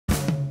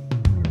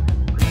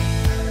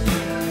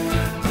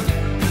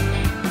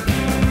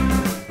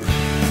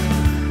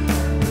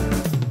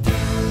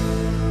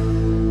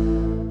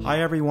Hi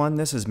everyone,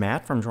 this is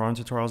Matt from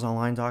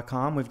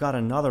drawingtutorialsonline.com. We've got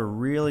another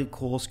really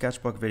cool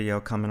sketchbook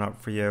video coming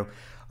up for you.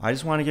 I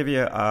just want to give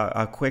you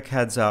a quick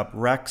heads up.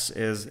 Rex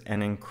is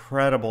an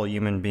incredible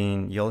human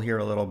being. You'll hear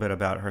a little bit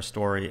about her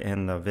story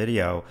in the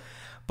video.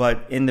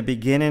 But in the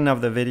beginning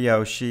of the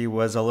video, she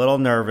was a little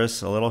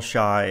nervous, a little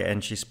shy,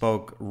 and she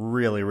spoke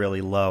really, really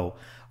low.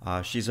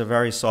 She's a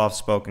very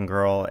soft-spoken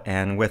girl,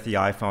 and with the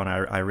iPhone,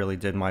 I really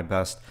did my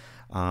best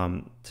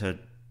to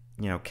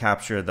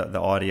capture the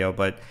audio,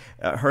 but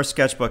her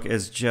sketchbook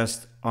is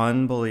just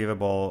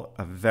unbelievable,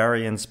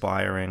 very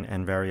inspiring,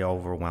 and very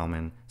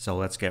overwhelming. So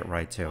let's get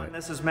right to it.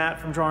 This is Matt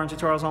from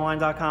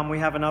drawingtutorialsonline.com. We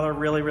have another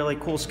really, really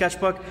cool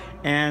sketchbook,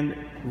 and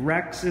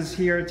Rex is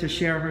here to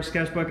share her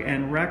sketchbook,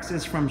 and Rex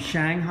is from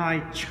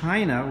Shanghai,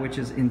 China, which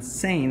is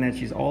insane that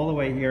she's all the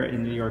way here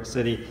in New York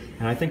City,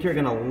 and I think you're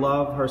gonna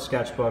love her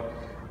sketchbook.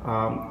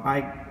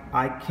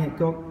 I can't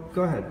go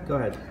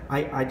ahead.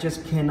 I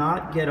just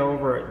cannot get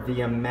over the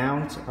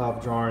amount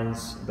of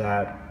drawings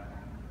that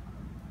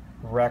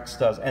Rex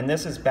does. And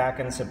this is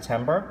back in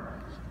September.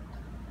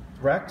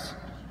 Rex,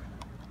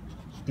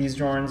 these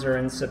drawings are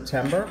in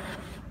September.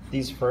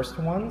 These first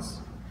ones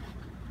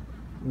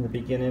in the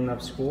beginning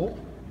of school.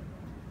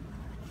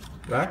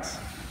 Rex?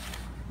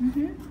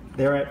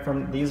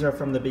 Mm-hmm. These are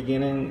from the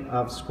beginning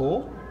of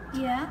school?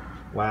 Yeah.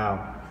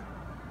 Wow.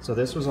 So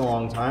this was a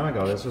long time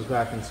ago. This was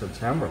back in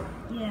September.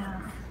 Yeah.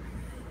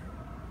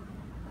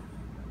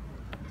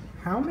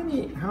 How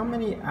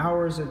many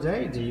hours a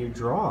day do you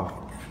draw?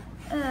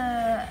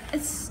 I'm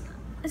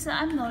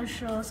not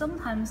sure.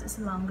 Sometimes it's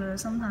longer,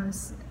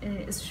 sometimes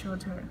it's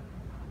shorter.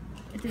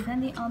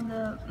 Depending on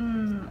the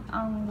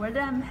on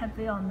whether I'm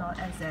happy or not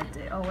at that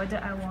day, or whether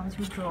I want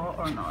to draw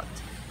or not.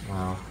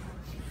 Wow.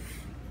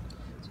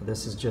 So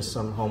this is just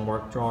some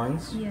homework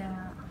drawings?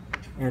 Yeah.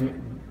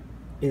 And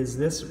is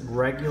this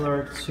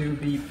regular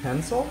 2B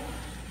pencil?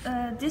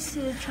 This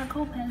is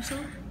charcoal pencil.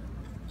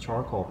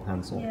 Charcoal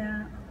pencil?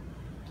 Yeah.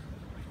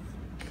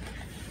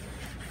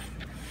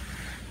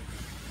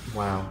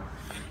 Wow.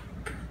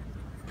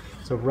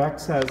 So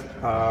Rex has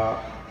a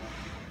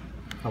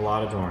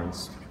lot of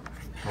drawings.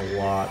 A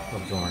lot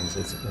of drawings.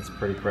 It's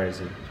pretty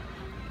crazy.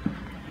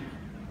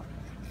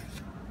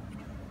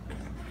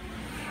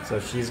 So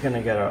she's going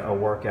to get a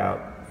workout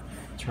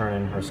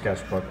turning her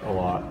sketchbook a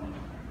lot.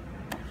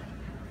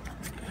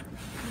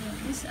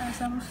 These are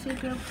some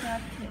figure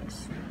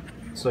practice.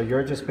 So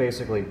you're just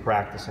basically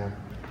practicing?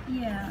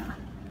 Yeah.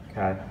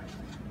 Okay.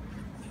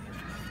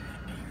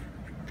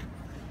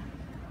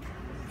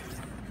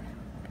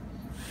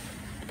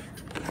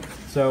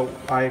 So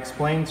I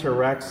explained to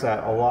Rex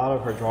that a lot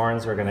of her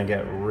drawings are going to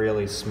get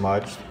really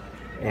smudged,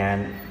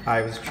 and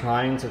I was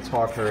trying to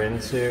talk her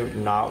into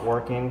not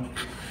working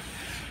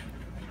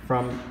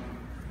from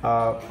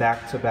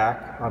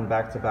back-to-back on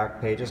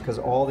back-to-back pages, because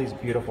all these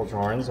beautiful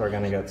drawings are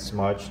going to get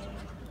smudged.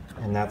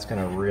 And that's going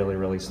to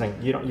really stink.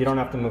 You don't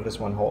have to move this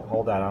one.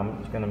 Hold that.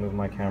 I'm going to move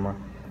my camera.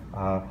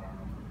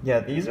 Yeah,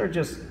 these are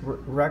just,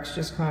 Rex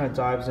just kind of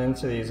dives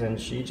into these and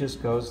she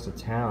just goes to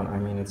town. I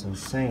mean, it's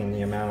insane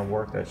the amount of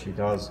work that she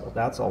does.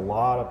 That's a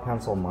lot of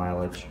pencil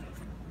mileage.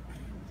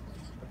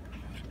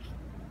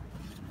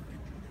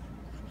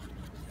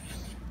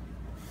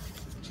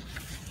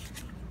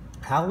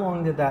 How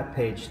long did that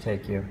page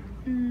take you?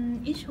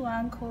 Each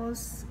one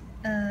costs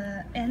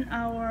an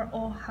hour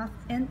or half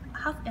an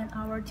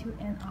hour to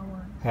an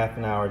hour. Half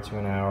an hour to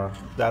an hour.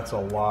 That's a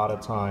lot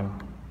of time.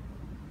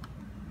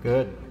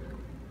 Good.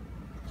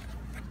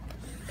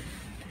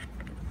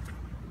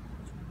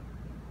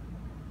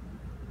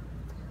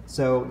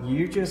 So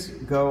you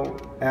just go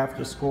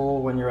after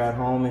school when you're at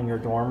home in your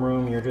dorm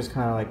room, you're just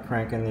kind of like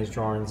cranking these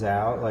drawings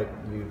out, like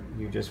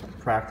you just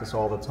practice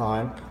all the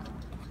time?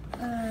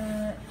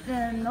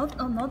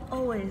 Not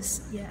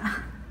always,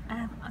 yeah. I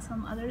have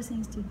some other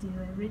things to do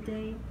every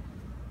day.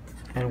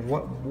 And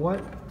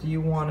what do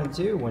you want to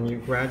do when you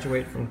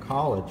graduate from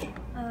college?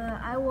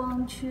 I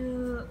want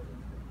to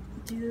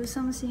do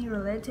something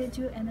related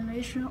to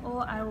animation,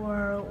 or I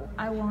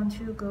want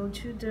to go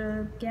to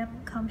the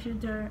game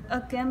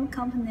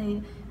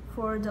company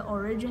for the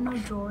original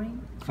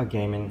drawing. A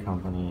gaming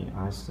company,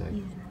 I see.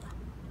 Yeah.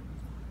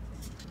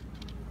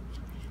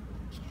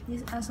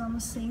 These are some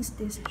things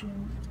this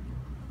June.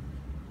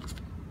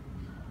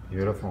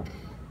 Beautiful.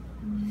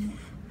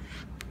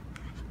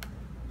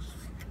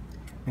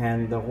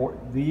 And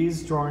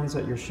these drawings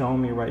that you're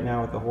showing me right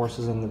now with the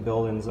horses and the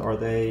buildings, are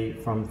they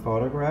from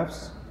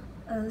photographs?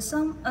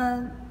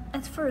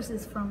 At first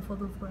it's from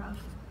photograph.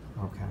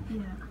 Okay.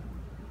 Yeah.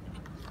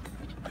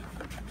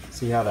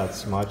 See how that's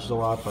smudged a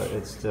lot, but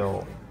it's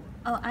still...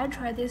 I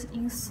tried this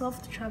in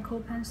soft charcoal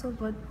pencil,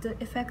 but the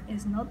effect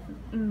is not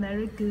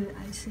very good,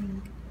 I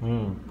think.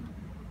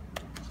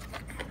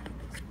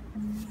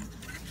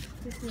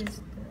 This is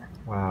the...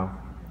 Wow.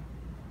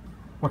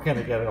 We're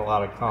gonna get a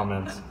lot of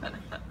comments.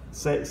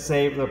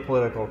 Save the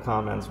political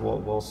comments.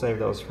 We'll save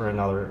those for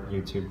another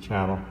YouTube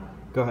channel.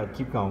 Go ahead,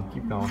 keep going,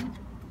 keep going.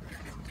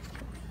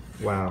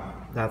 Wow,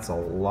 that's a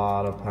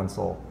lot of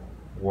pencil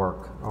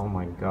work. Oh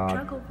my God.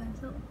 Charcoal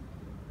pencil.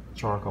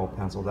 charcoal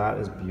pencil. That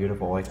is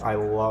beautiful. Like, I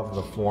love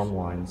the form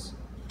lines.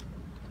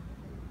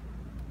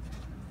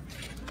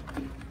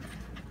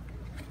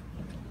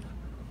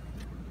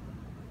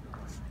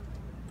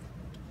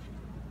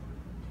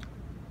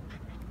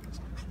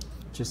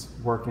 Just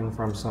working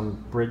from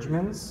some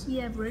Bridgmans?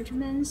 Yeah,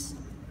 Bridgmans.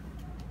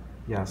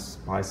 Yes,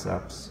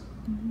 biceps.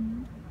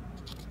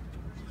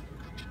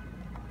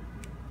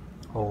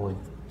 Holy.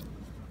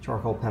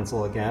 Charcoal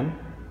pencil again?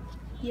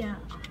 Yeah.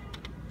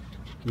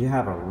 You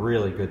have a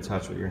really good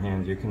touch with your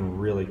hand. You can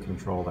really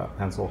control that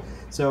pencil.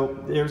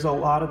 So there's a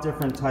lot of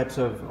different types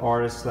of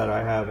artists that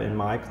I have in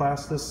my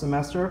class this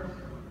semester,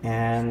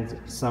 and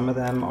some of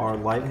them are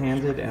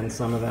light-handed and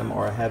some of them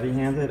are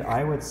heavy-handed.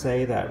 I would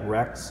say that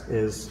Rex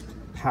is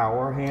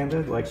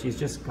power-handed. Like, she's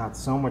just got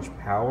so much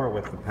power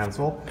with the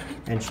pencil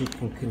and she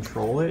can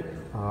control it.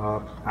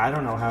 I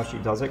don't know how she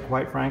does it,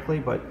 quite frankly,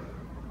 but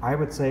I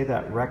would say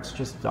that Rex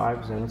just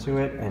dives into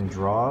it and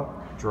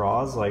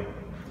draws like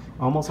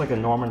almost like a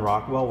Norman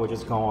Rockwell would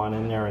just go on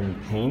in there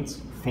and paint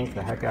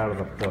the heck out of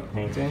the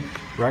painting.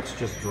 Rex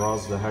just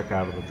draws the heck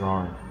out of the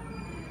drawing.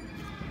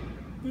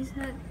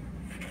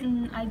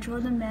 I draw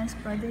the man's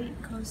body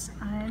because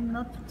I'm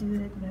not do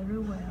it very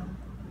well.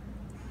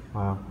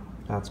 Wow,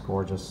 that's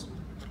gorgeous.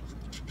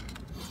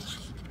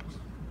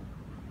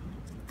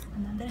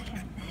 Another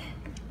hand.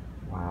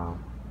 Wow,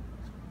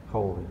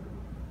 holy.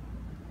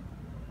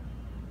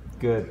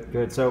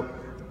 Good. So,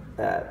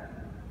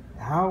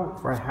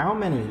 for how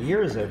many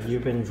years have you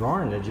been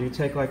drawing? Did you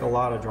take like a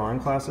lot of drawing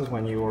classes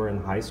when you were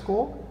in high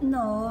school?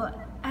 No,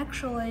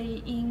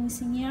 actually, in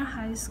senior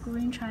high school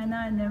in China,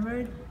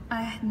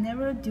 I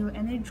never do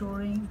any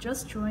drawing.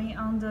 Just drawing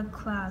on the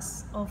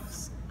class of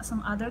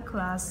some other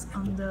class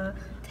on the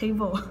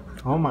table.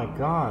 Oh my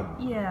God.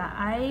 Yeah,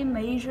 I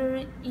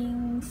majored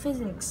in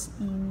physics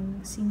in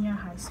senior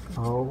high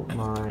school. Oh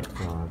my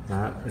God,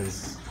 that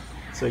is.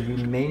 So you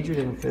majored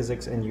in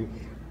physics and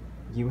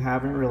you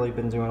haven't really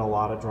been doing a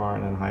lot of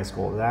drawing in high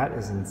school. That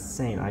is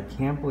insane. I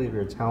can't believe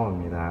you're telling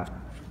me that.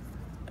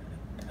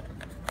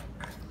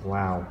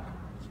 Wow.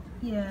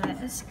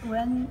 Yeah, it's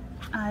when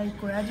I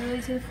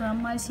graduated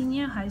from my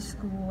senior high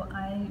school,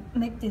 I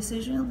make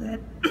decision that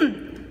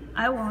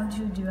I want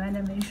to do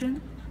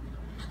animation.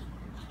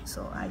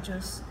 So I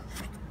just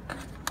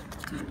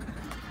do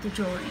the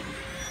drawing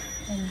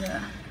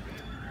and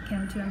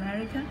came to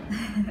America.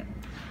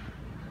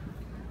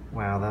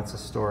 Wow, that's a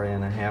story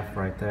and a half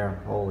right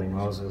there. Holy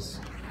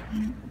Moses.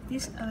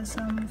 These are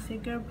some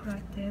figure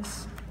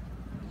practice.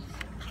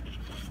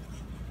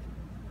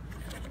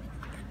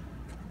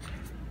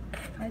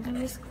 I do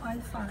this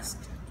quite fast.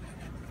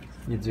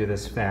 You do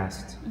this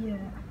fast. Yeah.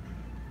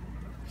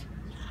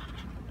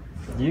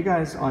 Do you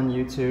guys on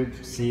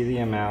YouTube see the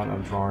amount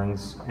of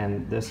drawings?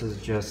 And this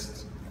is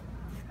just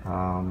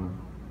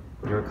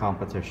your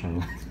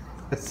competition.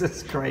 This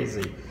is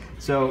crazy.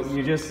 So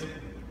you just,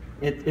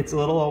 it's a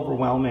little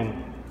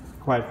overwhelming,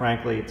 quite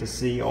frankly, to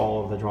see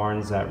all of the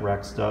drawings that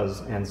Rex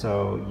does. And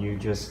so you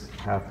just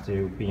have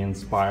to be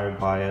inspired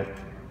by it,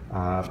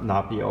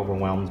 not be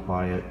overwhelmed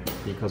by it,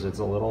 because it's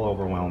a little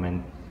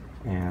overwhelming.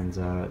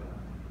 And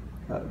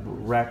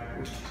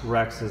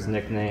Rex's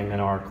nickname in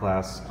our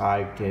class,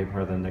 I gave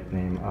her the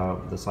nickname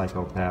of the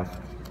psychopath.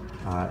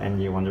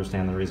 And you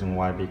understand the reason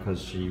why,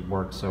 because she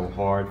works so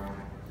hard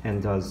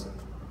and does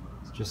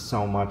just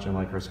so much in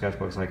like her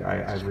sketchbooks. Like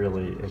I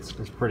really, it's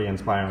pretty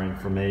inspiring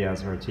for me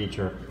as her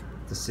teacher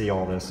to see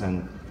all this.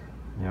 And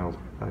you know,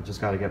 I just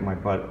got to get my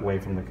butt away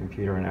from the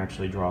computer and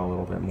actually draw a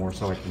little bit more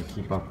so I can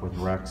keep up with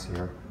Rex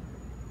here.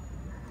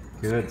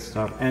 Good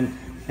stuff.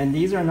 And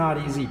these are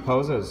not easy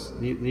poses.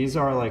 These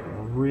are like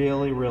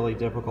really, really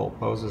difficult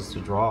poses to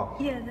draw.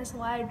 Yeah, that's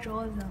why I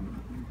draw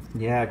them.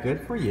 Yeah, good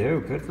for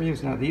you. Good for you.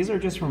 So now these are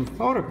just from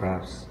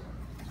photographs.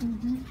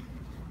 Mm-hmm.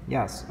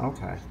 Yes,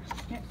 okay.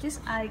 Yeah, this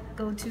I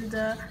go to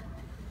the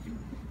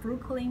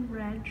Brooklyn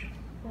Bridge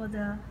for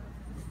the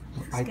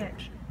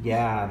sketch.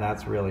 Yeah,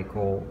 that's really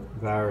cool.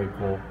 Very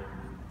cool.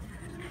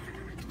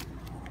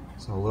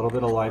 So a little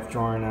bit of life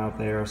drawing out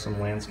there, some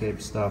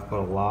landscape stuff, but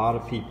a lot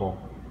of people.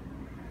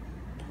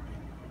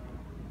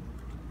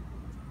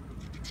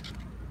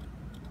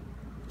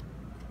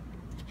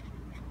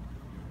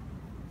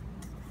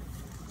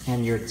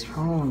 And your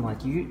tone,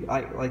 like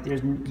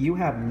you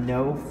have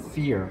no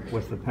fear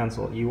with the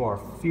pencil. You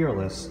are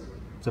fearless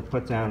to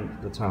put down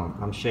the tone.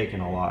 I'm shaking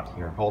a lot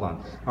here. Hold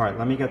on. All right,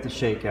 let me get the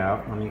shake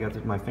out. Let me get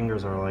the, my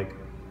fingers are like,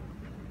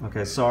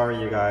 okay,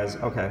 sorry you guys.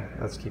 Okay,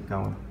 let's keep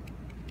going.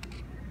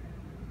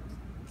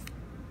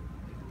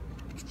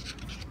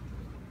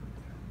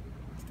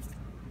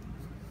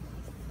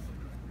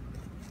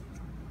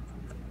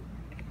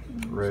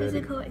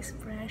 Physical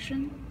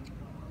expression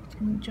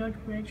and George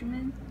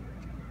Bridgman.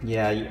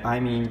 Yeah,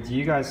 I mean, do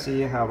you guys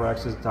see how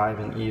Rex is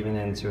diving even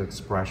into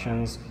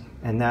expressions?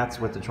 And that's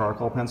with the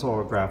charcoal pencil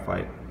or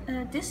graphite?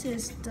 This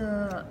is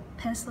the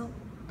pencil.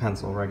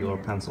 Pencil, regular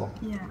pencil.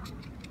 Yeah.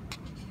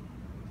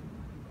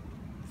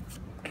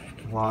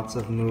 Lots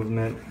of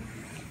movement.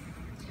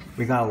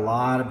 We got a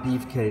lot of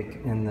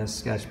beefcake in this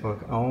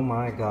sketchbook. Oh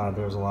my God,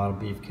 there's a lot of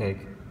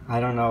beefcake. I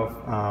don't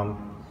know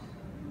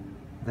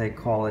they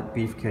call it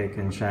beefcake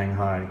in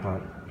Shanghai,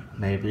 but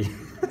maybe.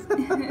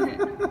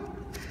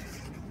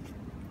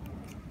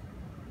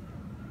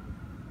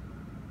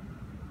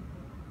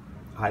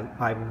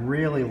 I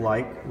really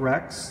like,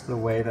 Rex, the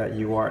way that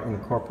you are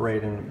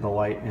incorporating the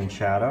light and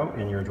shadow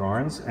in your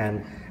drawings,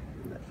 and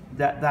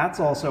that's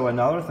also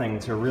another thing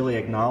to really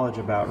acknowledge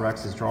about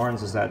Rex's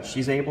drawings, is that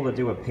she's able to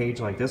do a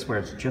page like this where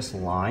it's just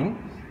line,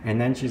 and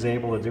then she's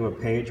able to do a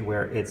page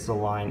where it's the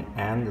line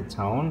and the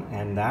tone,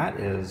 and that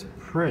is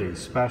pretty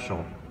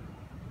special.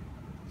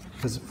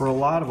 Because for a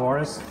lot of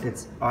artists,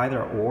 it's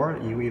either or.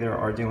 You either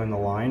are doing the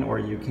line, or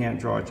you can't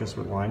draw it just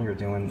with line, you're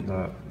doing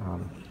the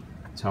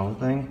tone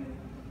thing.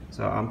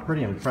 So I'm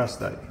pretty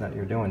impressed that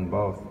you're doing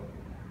both.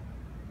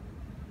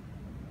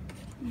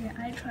 Yeah,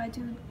 I try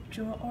to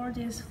draw all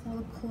this for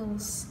the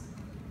clothes,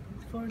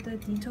 for the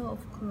detail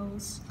of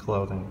clothes.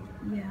 Clothing.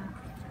 Yeah.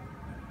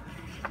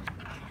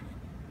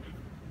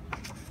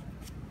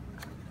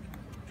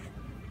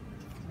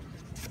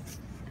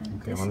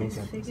 And Okay, this let me is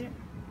get figure.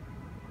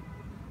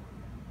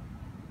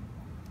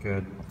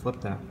 Good. Flip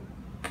that.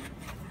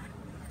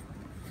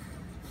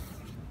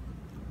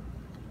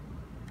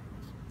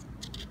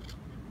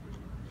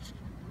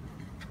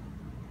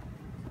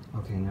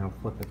 Okay, now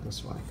flip it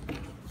this way.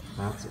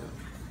 That's it.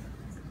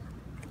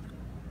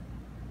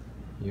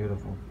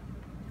 Beautiful.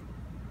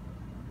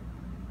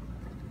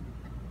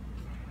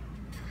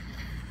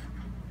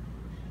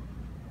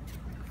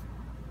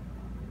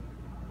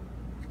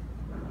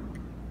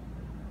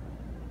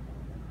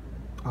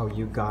 Oh,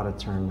 you gotta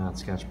turn that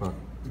sketchbook.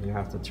 You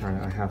have to turn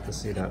it. I have to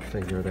see that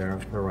figure there,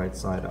 the right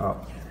side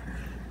up.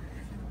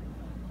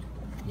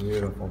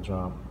 Beautiful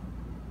job.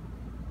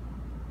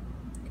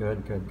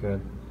 Good, good,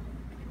 good.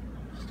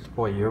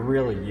 Boy, you're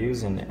really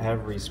using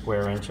every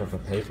square inch of the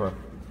paper.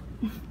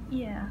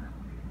 Yeah.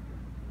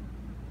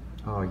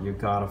 Oh, you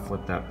gotta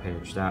flip that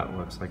page. That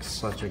looks like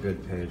such a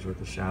good page with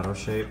the shadow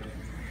shape.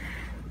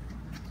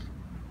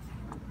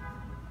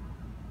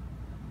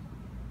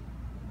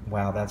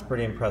 Wow, that's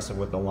pretty impressive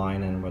with the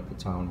line and with the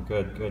tone.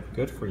 Good, good,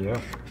 good for you.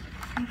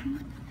 Mm-hmm.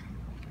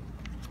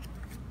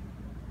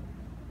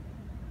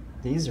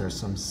 These are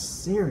some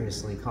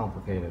seriously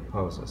complicated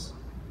poses.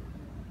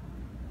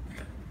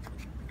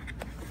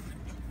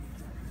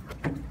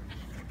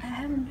 I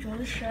haven't drawn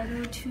the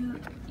shadow too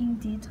in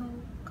detail.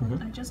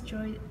 Mm-hmm. I just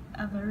draw it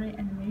a very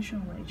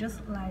animation way,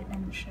 just light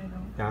and shadow.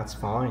 That's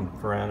fine.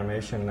 For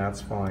animation,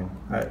 that's fine.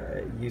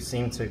 You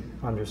seem to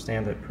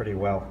understand it pretty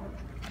well.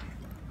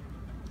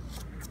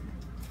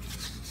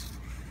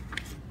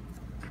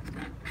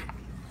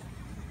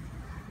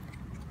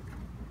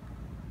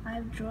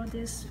 I've drawn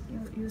this,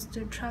 use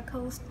the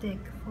charcoal stick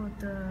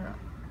for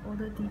all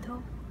the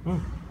detail.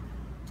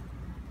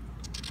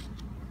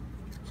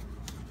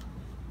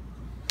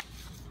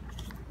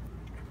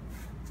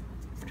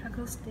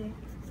 Charcoal stick.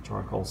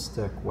 Charcoal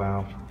stick,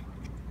 wow.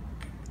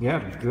 You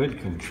have good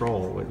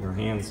control with your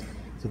hands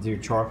to do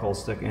charcoal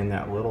stick in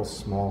that little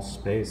small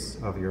space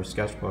of your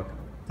sketchbook.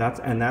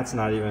 That's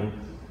not even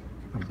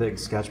a big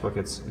sketchbook,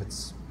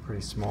 it's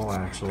pretty small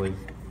actually.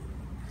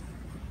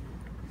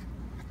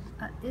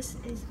 This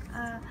is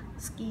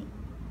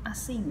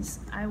scenes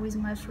I with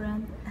my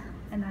friend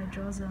and I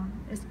draw them.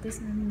 This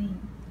is me.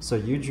 So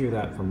you drew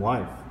that from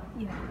life?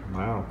 Yeah.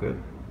 Wow,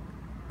 good.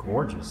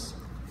 Gorgeous.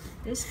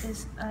 This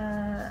is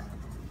an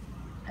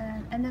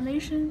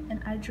animation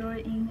and I draw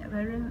it in a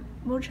very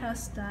Mucha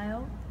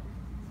style.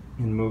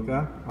 In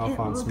Mucha?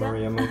 Alphonse Mucha.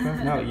 Maria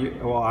Mucha?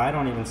 No, well, I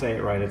don't even say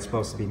it right. It's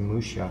supposed to be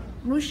Musha.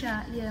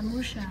 Musha, yeah,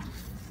 Musha.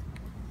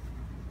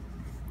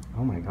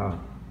 Oh my God.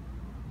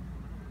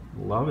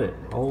 Love it.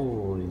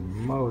 Holy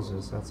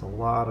Moses, that's a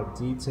lot of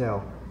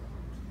detail.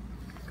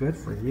 Good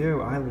for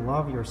you. I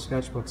love your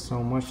sketchbook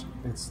so much.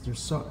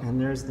 And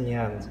there's the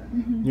end.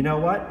 Mm-hmm. You know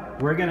what?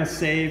 We're gonna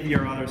save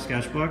your other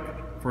sketchbook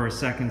for a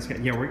second.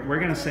 Yeah, we're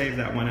gonna save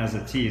that one as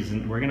a tease,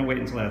 and we're gonna wait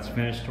until that's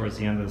finished towards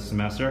the end of the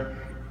semester.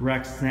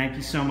 Rex, thank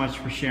you so much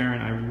for sharing.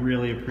 I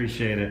really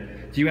appreciate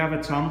it. Do you have a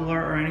Tumblr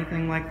or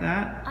anything like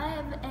that? I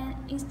have an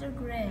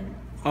Instagram.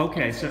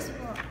 Okay, so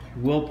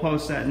we'll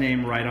post that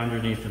name right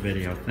underneath the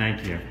video.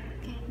 Thank you.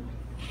 Okay.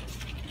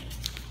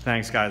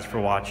 Thanks guys for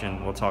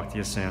watching. We'll talk to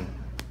you soon.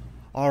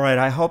 All right,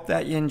 I hope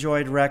that you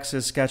enjoyed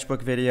Rex's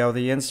sketchbook video.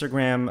 The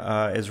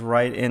Instagram is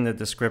right in the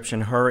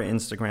description. Her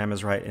Instagram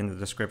is right in the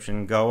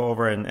description. Go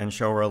over and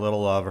show her a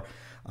little love.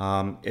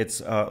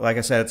 It's like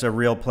I said, it's a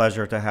real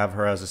pleasure to have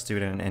her as a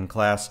student in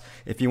class.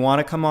 If you want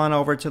to come on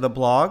over to the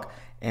blog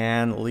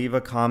and leave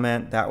a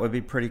comment, that would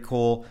be pretty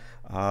cool.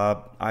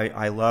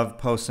 I love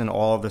posting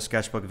all of the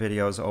sketchbook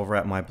videos over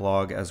at my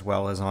blog as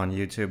well as on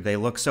YouTube. They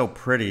look so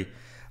pretty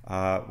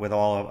with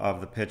all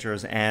of the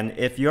pictures. And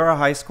if you're a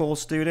high school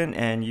student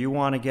and you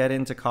want to get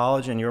into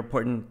college and you're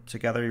putting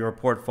together your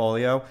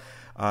portfolio,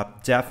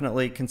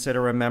 definitely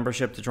consider a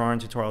membership to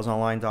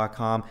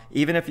drawingtutorialsonline.com.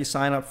 Even if you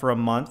sign up for a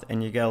month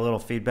and you get a little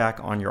feedback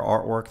on your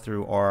artwork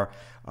through our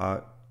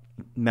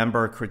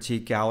member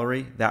critique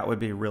gallery, that would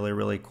be really,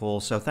 really cool.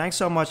 So thanks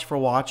so much for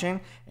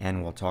watching,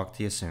 and we'll talk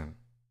to you soon.